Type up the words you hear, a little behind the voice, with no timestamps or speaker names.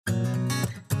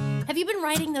Have you been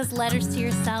writing those letters to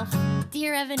yourself?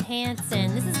 Dear Evan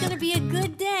Hansen, this is going to be a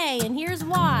good day, and here's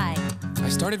why. I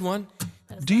started one.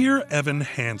 Dear Evan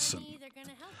Hansen,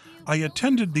 I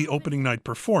attended the opening night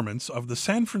performance of the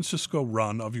San Francisco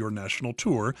run of your national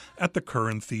tour at the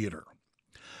Curran Theater.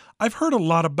 I've heard a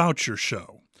lot about your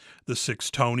show, the 6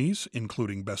 Tonys,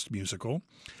 including Best Musical,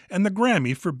 and the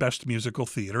Grammy for Best Musical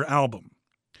Theater Album.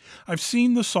 I've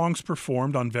seen the songs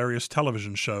performed on various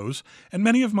television shows, and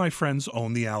many of my friends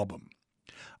own the album.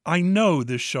 I know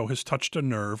this show has touched a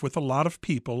nerve with a lot of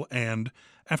people, and,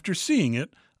 after seeing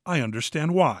it, I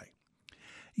understand why.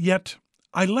 Yet,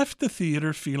 I left the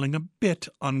theater feeling a bit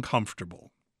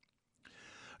uncomfortable.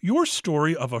 Your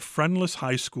story of a friendless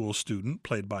high school student,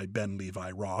 played by Ben Levi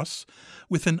Ross,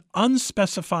 with an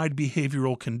unspecified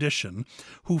behavioral condition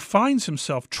who finds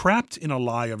himself trapped in a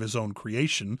lie of his own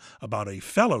creation about a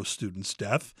fellow student's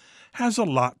death, has a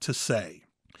lot to say.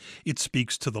 It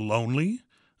speaks to the lonely,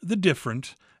 the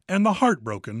different, and the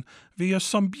heartbroken via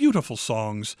some beautiful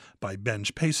songs by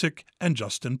Benj Pasek and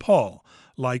Justin Paul,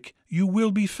 like You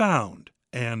Will Be Found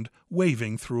and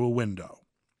Waving Through a Window.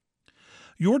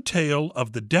 Your tale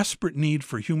of the desperate need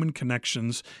for human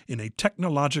connections in a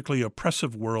technologically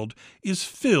oppressive world is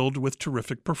filled with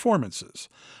terrific performances,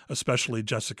 especially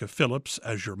Jessica Phillips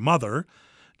as your mother,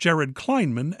 Jared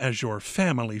Kleinman as your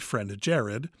family friend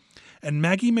Jared, and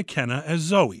Maggie McKenna as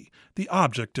Zoe, the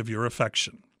object of your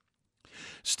affection.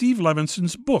 Steve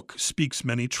Levinson's book speaks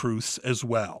many truths as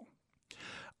well.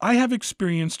 I have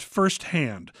experienced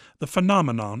firsthand the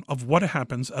phenomenon of what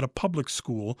happens at a public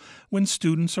school when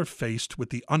students are faced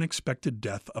with the unexpected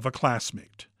death of a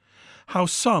classmate. How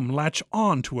some latch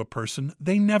on to a person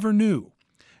they never knew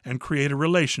and create a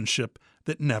relationship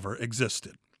that never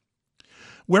existed.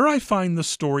 Where I find the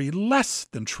story less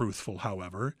than truthful,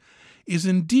 however, is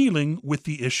in dealing with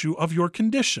the issue of your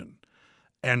condition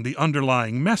and the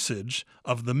underlying message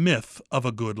of the myth of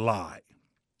a good lie.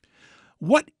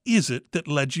 What is it that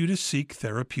led you to seek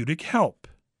therapeutic help?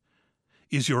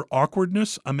 Is your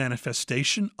awkwardness a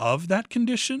manifestation of that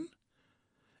condition?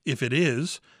 If it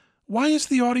is, why is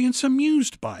the audience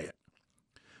amused by it?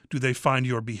 Do they find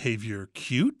your behavior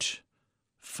cute?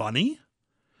 Funny?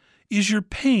 Is your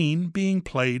pain being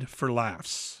played for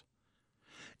laughs?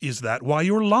 Is that why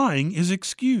your lying is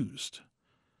excused?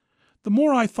 The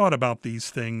more I thought about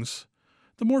these things,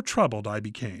 the more troubled I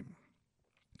became.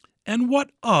 And what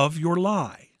of your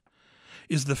lie?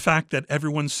 Is the fact that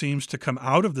everyone seems to come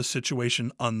out of the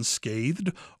situation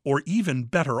unscathed, or even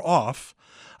better off,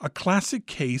 a classic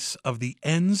case of the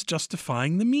ends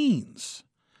justifying the means?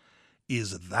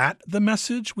 Is that the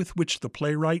message with which the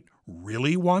playwright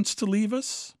really wants to leave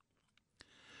us?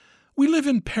 We live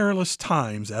in perilous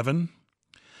times, Evan.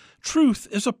 Truth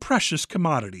is a precious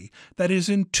commodity that is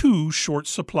in too short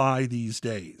supply these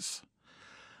days.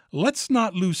 Let's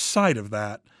not lose sight of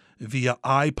that via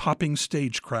eye-popping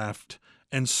stagecraft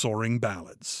and soaring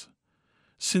ballads.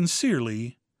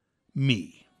 Sincerely,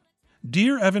 me.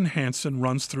 Dear Evan Hansen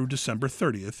runs through December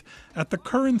 30th at the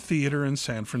Curran Theater in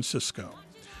San Francisco.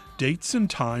 Dates and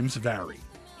times vary.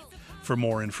 For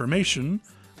more information,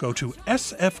 go to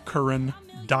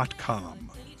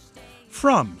sfcurran.com.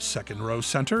 From Second Row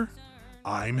Center,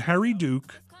 I'm Harry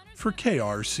Duke for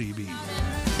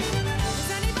KRCB.